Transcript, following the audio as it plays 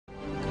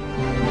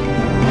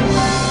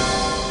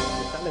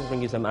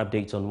bring you some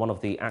updates on one of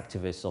the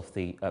activists of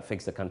the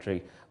Fix the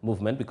Country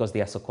movement, because the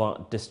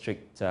Asokwa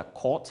District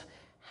Court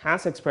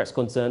has expressed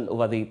concern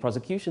over the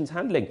prosecution's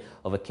handling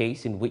of a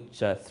case in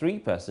which 3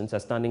 persons are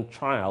standing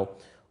trial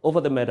over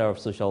the murder of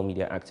social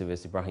media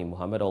activist Ibrahim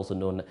Mohammed, also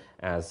known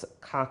as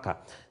Kaaka.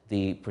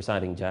 The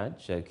presiding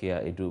judge,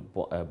 Kia Edu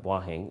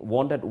Boaheng,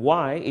 wondered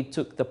why it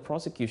took the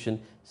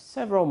prosecution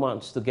several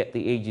months to get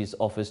the AG's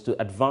office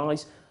to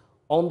advise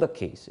on the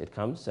case. It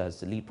comes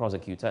as the lead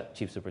prosecutor,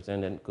 Chief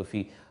Superintendent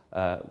Kofi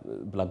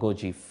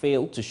Blagoji,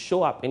 failed to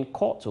show up in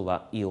court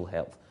over ill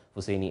health.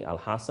 Husseini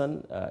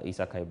Al-Hassan,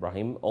 Isaka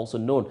Ibrahim, also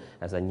known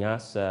as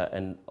Anyas,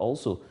 and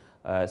also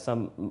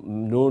some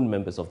known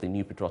members of the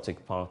New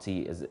Patriotic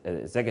Party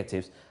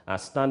executives are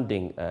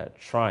standing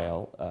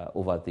trial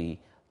over the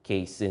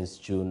case since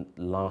June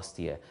last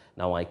year.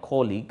 Now, my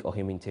colleague,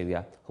 Ohiming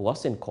Tevia, who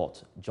was in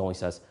court,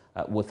 joins us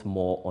with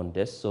more on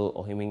this. So,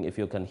 Ohiming, if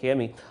you can hear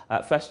me,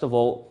 first of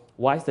all,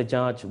 why is the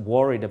judge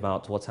worried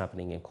about what's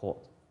happening in court?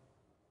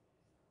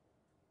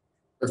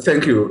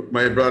 Thank you,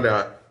 my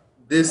brother.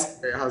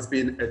 This has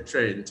been a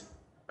trend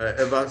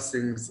ever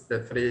since the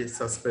 3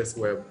 suspects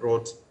were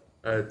brought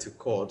to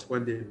court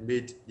when they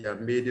made their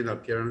maiden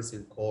appearance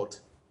in court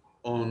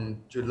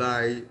on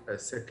July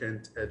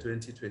 2nd,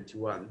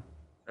 2021.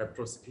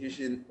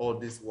 Prosecution all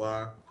this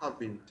while have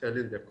been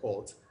telling the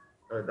court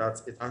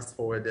that it has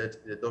forwarded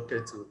the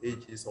docket to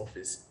AG's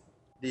office.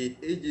 The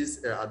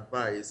AG's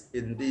advice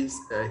in this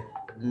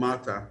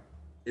matter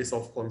is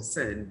of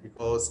concern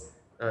because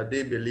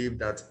they believe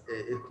that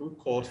it could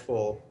call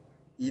for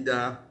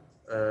either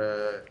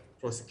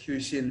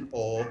prosecution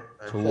or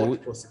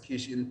halt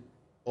prosecution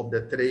of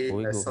the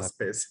 3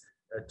 suspects.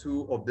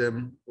 2 of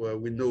them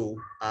we know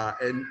are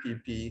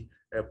NPP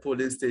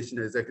polling station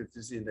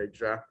executives in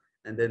Nigeria,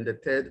 and then the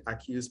 3rd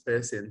accused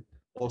person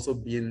also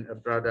being a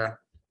brother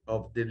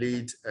of the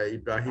late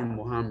Ibrahim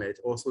Mohammed,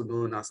 also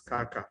known as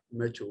Kaaka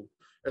Mecho.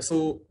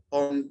 So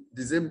on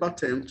December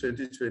 10,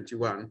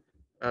 2021,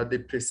 the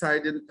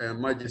presiding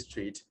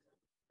magistrate,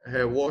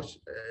 her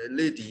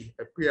lady,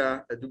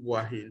 Akua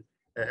Edubuahin,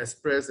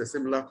 expressed a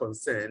similar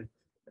concern,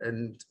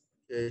 and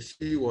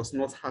she was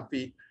not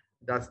happy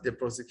that the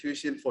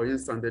prosecution, for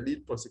instance, the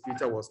lead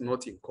prosecutor was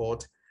not in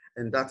court,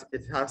 and that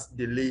it has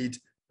delayed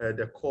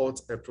the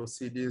court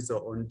proceedings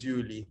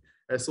unduly.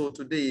 So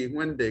today,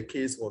 when the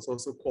case was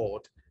also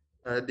called,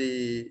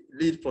 the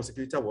lead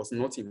prosecutor was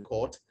not in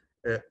court,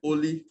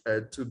 only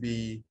to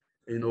be,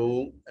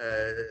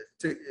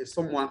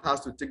 someone has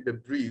to take the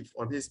brief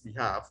on his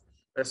behalf.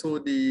 So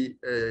the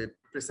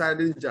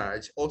presiding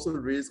judge also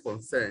raised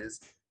concerns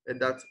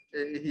that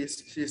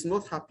she's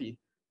not happy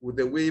with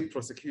the way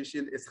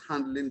prosecution is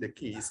handling the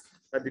case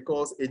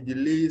because it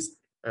delays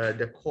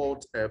the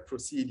court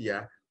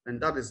procedure, and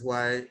that is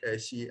why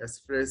she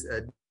expressed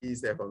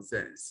these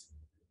concerns.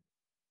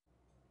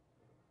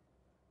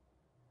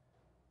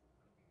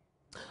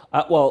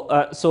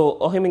 So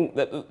Ohiming,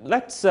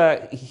 let's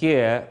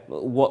hear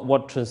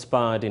what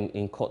transpired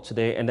in court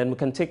today, and then we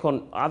can take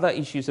on other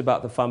issues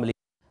about the family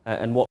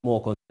and what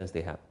more concerns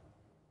they have.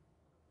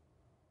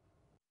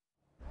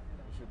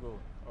 We should go.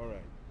 All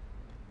right.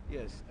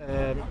 Yes,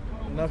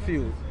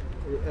 nephew,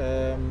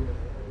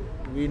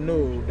 we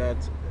know that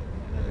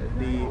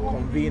the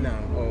convener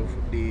of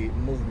the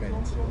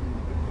movement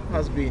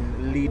has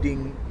been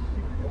leading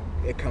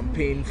a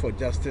campaign for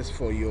justice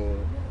for your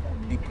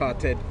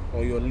departed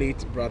or your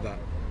late brother,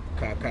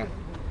 Kaaka.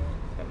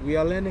 We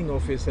are learning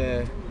of his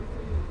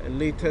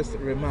latest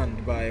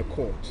remand by a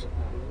court.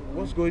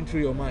 What's going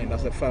through your mind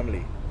as a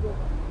family?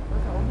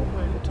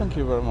 Thank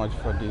you very much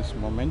for this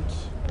moment.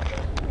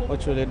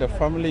 Actually, the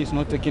family is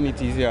not taking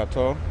it easy at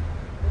all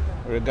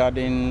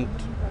regarding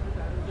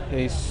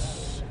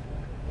his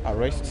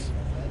arrest.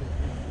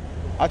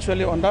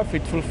 Actually, on that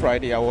fateful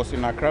Friday, I was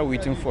in Accra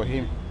waiting for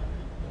him.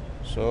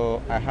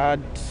 So I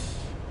had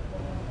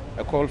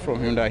a call from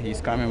him that he's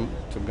coming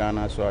to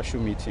Ghana, so I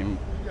should meet him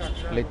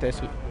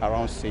latest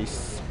around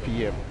 6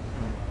 p.m.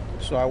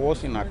 So I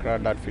was in Accra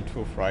that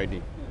fateful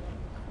Friday,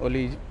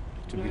 only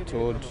to be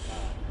told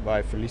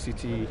by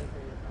Felicity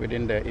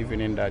within the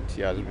evening that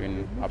he has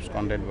been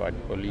absconded by the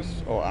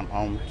police or an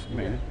armed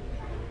man.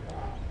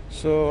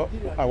 So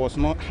I was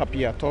not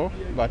happy at all,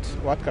 but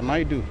what can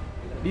I do?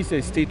 This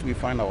is a state we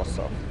find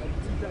ourselves.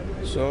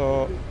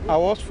 So I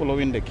was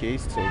following the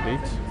case till date.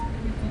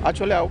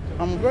 Actually,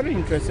 I'm very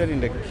interested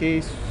in the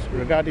case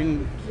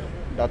regarding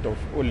that of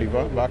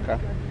Oliver Barker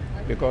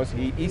because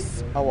he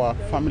is our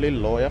family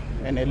lawyer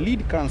and a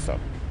lead counsel.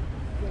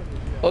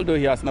 Although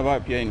he has never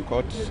appeared in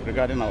court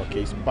regarding our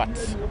case, but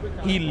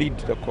he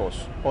leads the cause.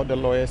 All the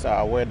lawyers are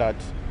aware that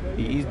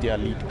he is their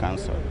lead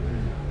counsel.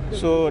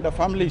 So the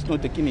family is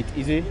not taking it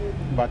easy,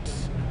 but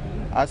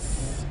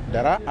as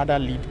there are other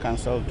lead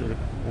counsel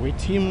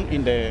with him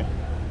in the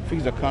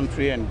Fix the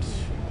Country and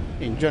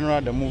in general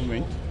the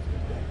movement,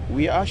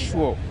 we are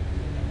sure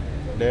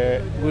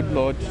the good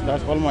Lord,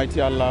 that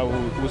Almighty Allah,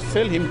 will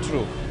sail him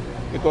through,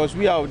 because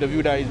we are of the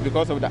view that it's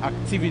because of the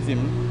activism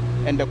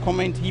and the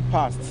comment he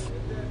passed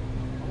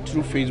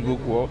through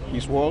Facebook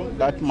his wall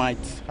that might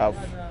have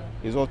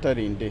resulted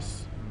in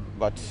this.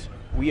 but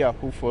we are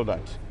hopeful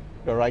that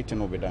the right thing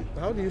will be done.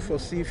 How do you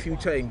foresee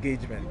future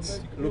engagements,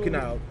 looking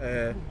at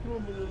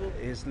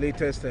his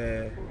latest,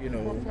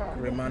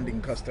 remand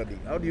in custody?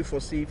 How do you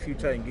foresee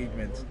future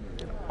engagements?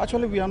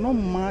 Actually, we are not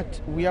mad.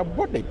 We are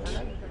bothered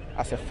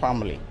as a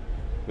family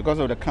because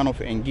of the kind of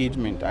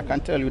engagement. I can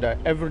tell you that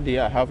every day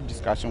I have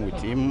discussion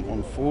with him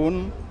on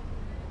phone.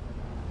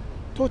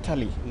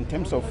 Totally, in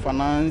terms of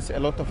finance, a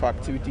lot of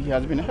activity. He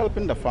has been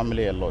helping the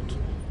family a lot.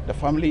 The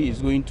family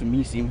is going to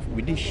miss him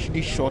with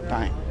this short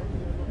time.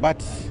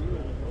 But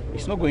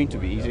it's not going to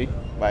be easy.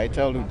 But I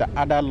tell you, the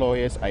other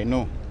lawyers I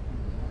know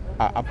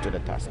are up to the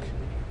task,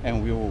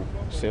 and we will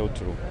sail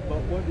through. But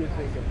what do you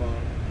think about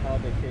how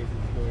the case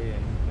is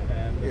going?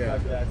 The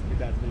fact that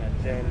it has been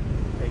adjourned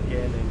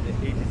again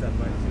and the age is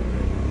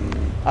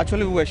advancing?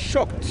 Actually, we were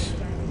shocked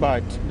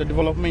by the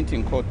development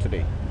in court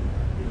today.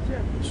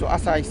 So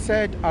as I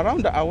said,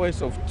 around the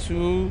hours of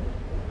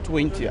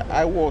 2:20,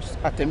 I was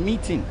at a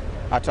meeting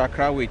at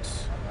Accra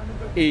with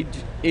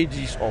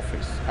AG's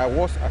office. I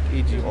was at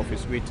AG's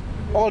office with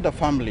all the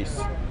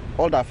families,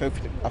 all the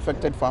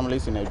affected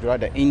families in Nigeria,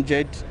 the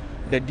injured,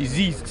 the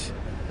deceased.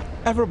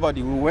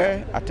 Everybody, we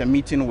were at a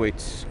meeting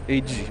with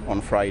AG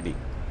on Friday.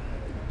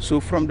 So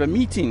from the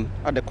meeting,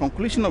 at the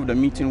conclusion of the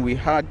meeting, we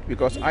had,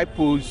 because I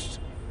posed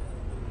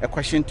a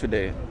question to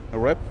the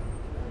rep,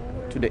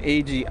 to the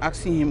AG,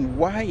 asking him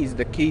why is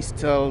the case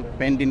still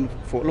pending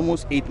for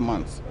almost 8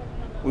 months.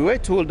 We were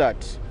told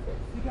that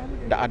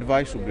the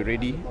advice will be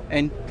ready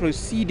and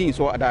proceedings,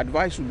 or the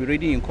advice will be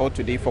ready in court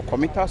today for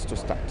committals to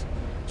start.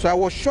 So I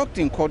was shocked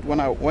in court when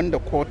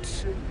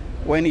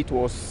it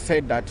was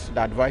said that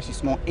the advice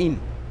is not in.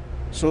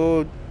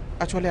 So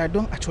actually, I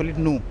don't actually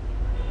know.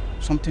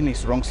 Something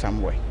is wrong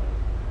somewhere.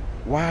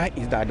 Why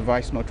is the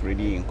advice not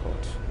ready in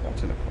court?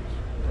 That's in the court.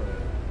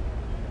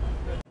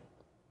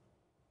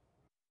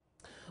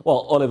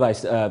 Well, Oliver,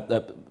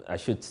 I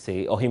should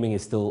say, Ohiming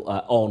is still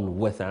on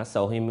with us.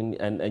 Ohiming,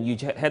 and you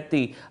had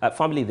the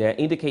family there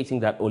indicating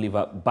that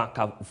Oliver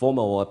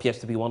Baka-Vomo appears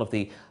to be one of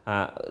the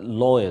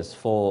lawyers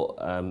for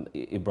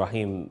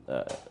Ibrahim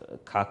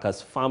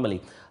Kaaka's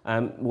family.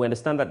 We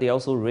understand that they're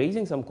also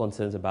raising some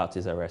concerns about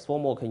his arrest.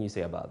 What more can you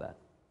say about that?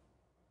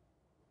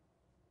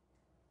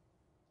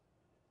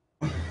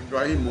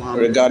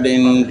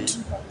 Regarding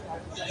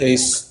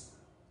his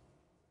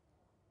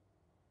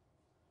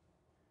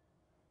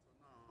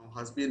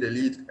has been the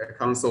lead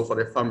counsel for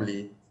the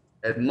family,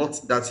 and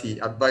not that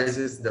he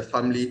advises the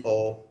family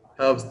or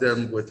helps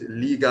them with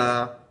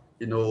legal,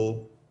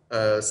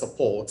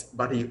 support,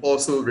 but he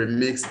also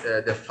remakes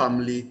the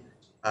family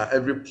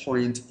every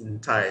point in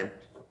time.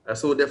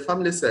 So the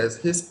family says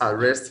his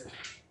arrest,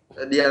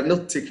 they are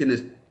not taking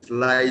it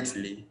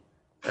lightly,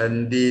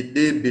 and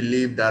they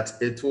believe that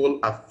it will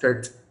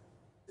affect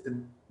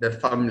the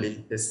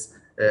family. His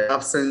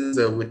absence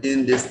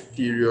within this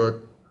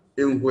period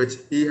in which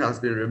he has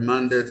been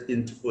remanded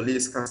into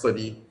police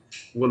custody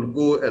will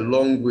go a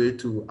long way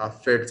to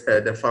affect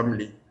the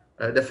family.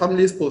 The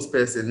family's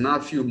spokesperson,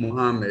 Nafiu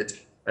Mohammed,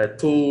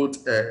 told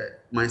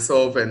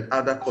myself and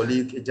other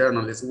colleague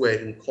journalists who were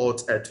in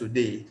court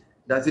today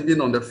that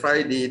even on the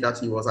Friday that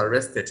he was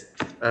arrested,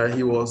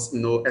 he was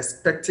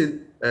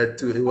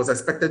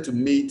expected to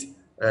meet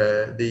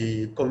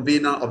the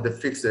convener of the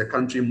Fix the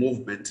Country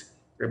movement.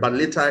 But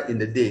later in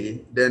the day,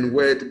 then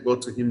word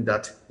got to him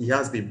that he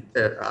has been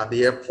at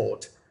the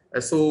airport.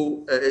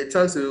 So it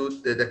tells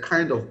you the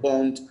kind of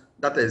bond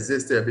that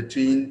exists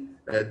between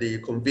the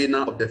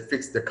convener of the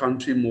Fix the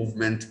Country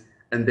movement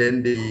and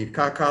then the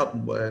Kaaka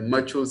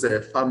Macho's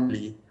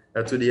family,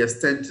 to the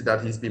extent that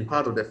he's been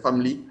part of the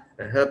family,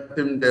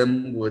 helping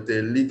them with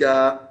the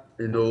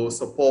legal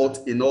support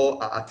in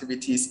all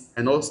activities,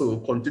 and also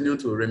continue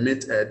to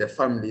remit the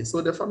family.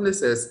 So the family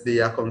says they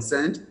are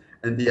concerned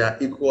and they are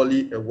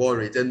equally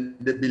worried, and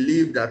they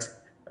believe that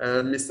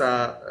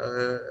Mr.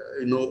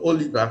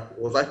 Oliver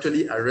was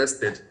actually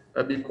arrested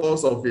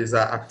because of his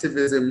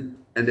activism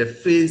and the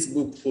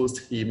Facebook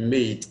post he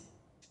made,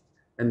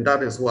 and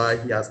that is why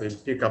he has been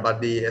picked up. But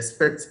they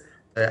expect,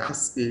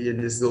 as in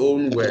his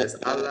own words,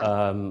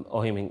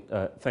 Ohiming,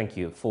 thank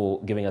you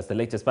for giving us the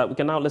latest. But we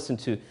can now listen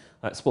to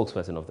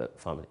spokesperson of the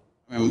family.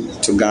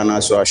 To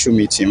Ghana, so I should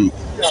meet him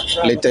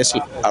latest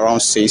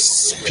around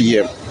 6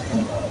 p.m.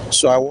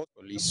 So I was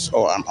police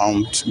or an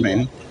armed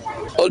man.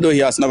 Although he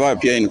has never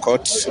appeared in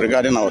court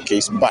regarding our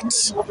case,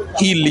 but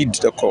he leads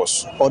the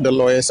cause. All the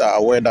lawyers are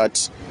aware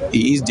that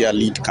he is their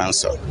lead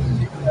counsel.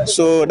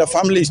 So the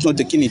family is not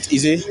taking it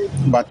easy,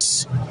 but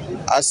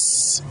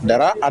as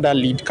there are other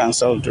lead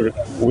counsel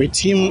with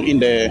him in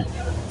the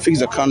Fix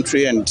the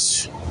Country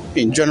and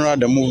in general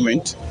the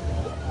movement,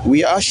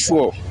 we are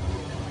sure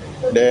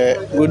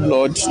the good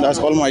Lord, that's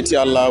Almighty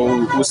Allah,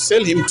 will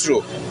sail him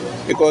through.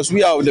 Because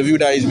we are of the view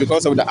that it's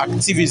because of the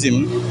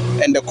activism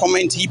and the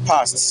comment he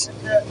passed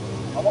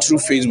through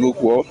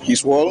Facebook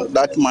his wall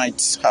that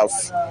might have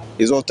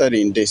resulted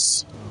in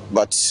this.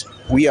 But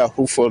we are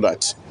hopeful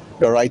that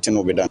the right thing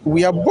will be done.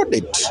 We are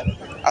bothered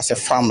as a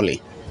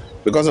family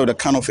because of the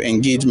kind of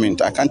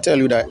engagement. I can tell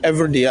you that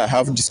every day I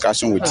have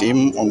discussion with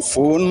him on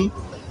phone.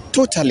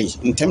 totally,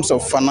 in terms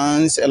of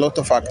finance, a lot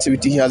of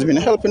activity. He has been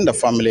helping the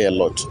family a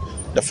lot.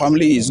 The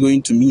family is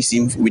going to miss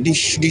him with this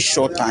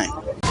short time.